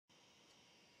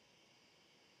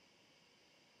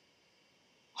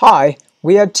Hi,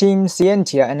 we are Team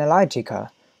Scientia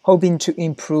Analytica, hoping to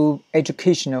improve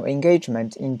educational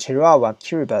engagement in Tarawa,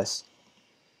 Kiribati.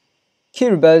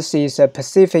 Kiribati is a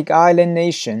Pacific island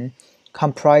nation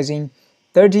comprising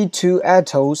 32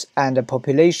 atolls and a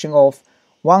population of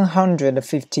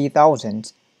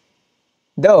 150,000.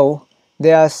 Though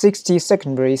there are 60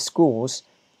 secondary schools,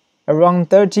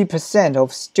 around 30%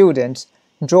 of students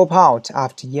drop out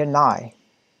after year 9.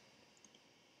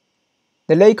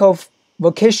 The lack of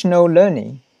vocational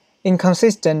learning,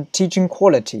 inconsistent teaching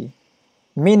quality,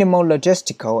 minimal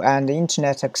logistical and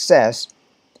internet access,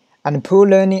 and poor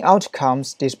learning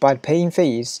outcomes despite paying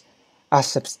fees are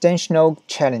substantial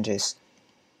challenges.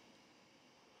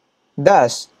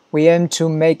 Thus, we aim to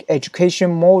make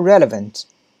education more relevant,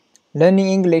 learning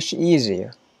English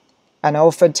easier, and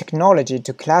offer technology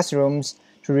to classrooms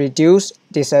to reduce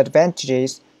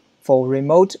disadvantages for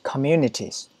remote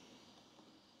communities.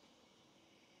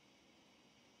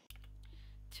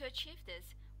 To achieve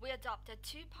this, we adopt a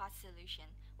two-part solution,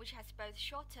 which has both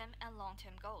short-term and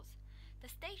long-term goals. The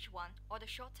Stage 1, or the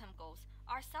short-term goals,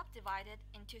 are subdivided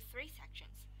into three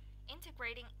sections: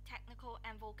 integrating technical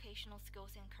and vocational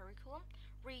skills in curriculum,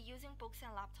 reusing books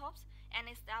and laptops, and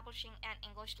establishing an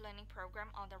English learning program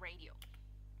on the radio.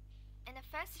 In the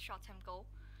first short-term goal,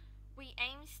 we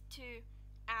aim to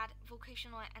add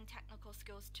vocational and technical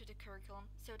skills to the curriculum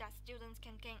so that students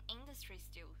can gain industry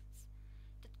skills.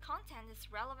 The content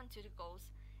is relevant to the goals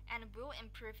and will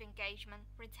improve engagement,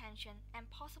 retention, and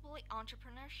possibly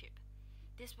entrepreneurship.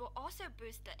 This will also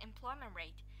boost the employment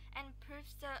rate and improve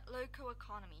the local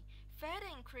economy, further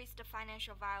increase the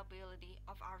financial viability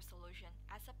of our solution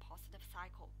as a positive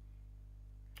cycle.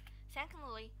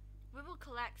 Secondly, we will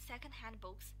collect second-hand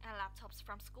books and laptops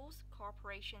from schools,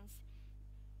 corporations,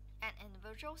 and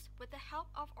individuals with the help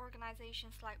of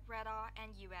organizations like Radar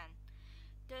and UN.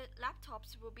 The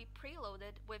laptops will be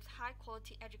preloaded with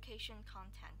high-quality education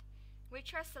content,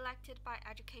 which are selected by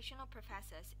educational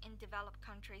professors in developed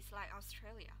countries like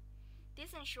Australia.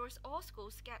 This ensures all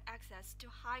schools get access to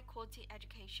high-quality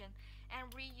education and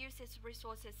reuses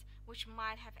resources which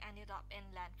might have ended up in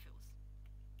landfills.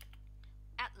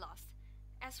 At last,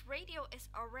 as radio is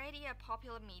already a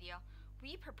popular media,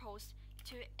 we propose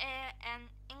to air an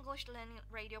English learning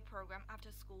radio program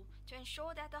after school to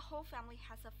ensure that the whole family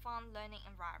has a fun learning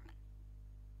environment.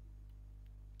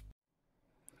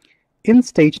 In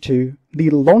Stage 2,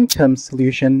 the long-term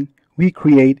solution, we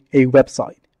create a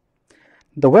website.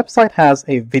 The website has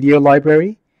a video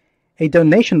library, a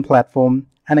donation platform,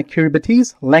 and a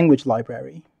Kiribati language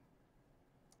library.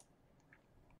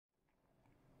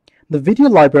 The video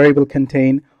library will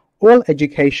contain all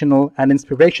educational and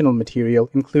inspirational material,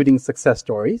 including success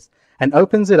stories, and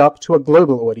opens it up to a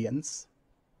global audience.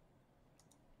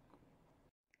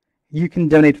 You can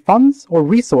donate funds or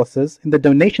resources in the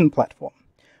donation platform,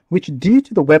 which due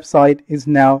to the website is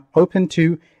now open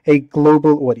to a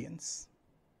global audience.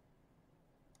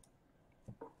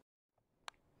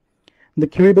 The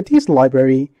Kiribati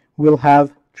library will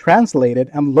have translated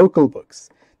and local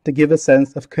books to give a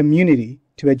sense of community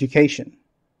to education.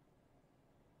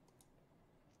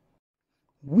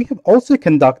 We have also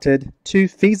conducted 2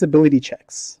 feasibility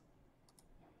checks.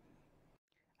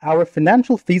 Our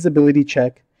financial feasibility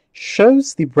check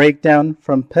shows the breakdown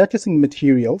from purchasing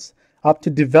materials up to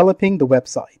developing the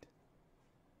website.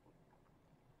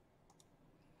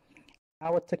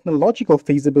 Our technological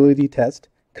feasibility test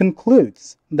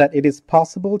concludes that it is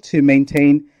possible to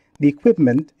maintain the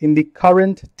equipment in the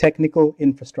current technical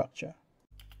infrastructure.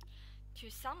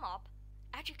 To sum up,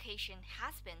 education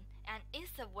has been and is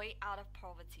the way out of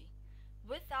poverty.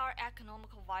 With our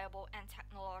economical viable and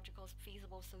technological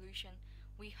feasible solution,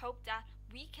 we hope that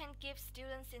we can give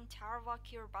students in Tarawa,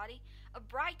 Kiribati a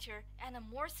brighter and a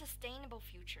more sustainable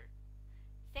future.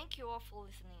 Thank you all for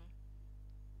listening.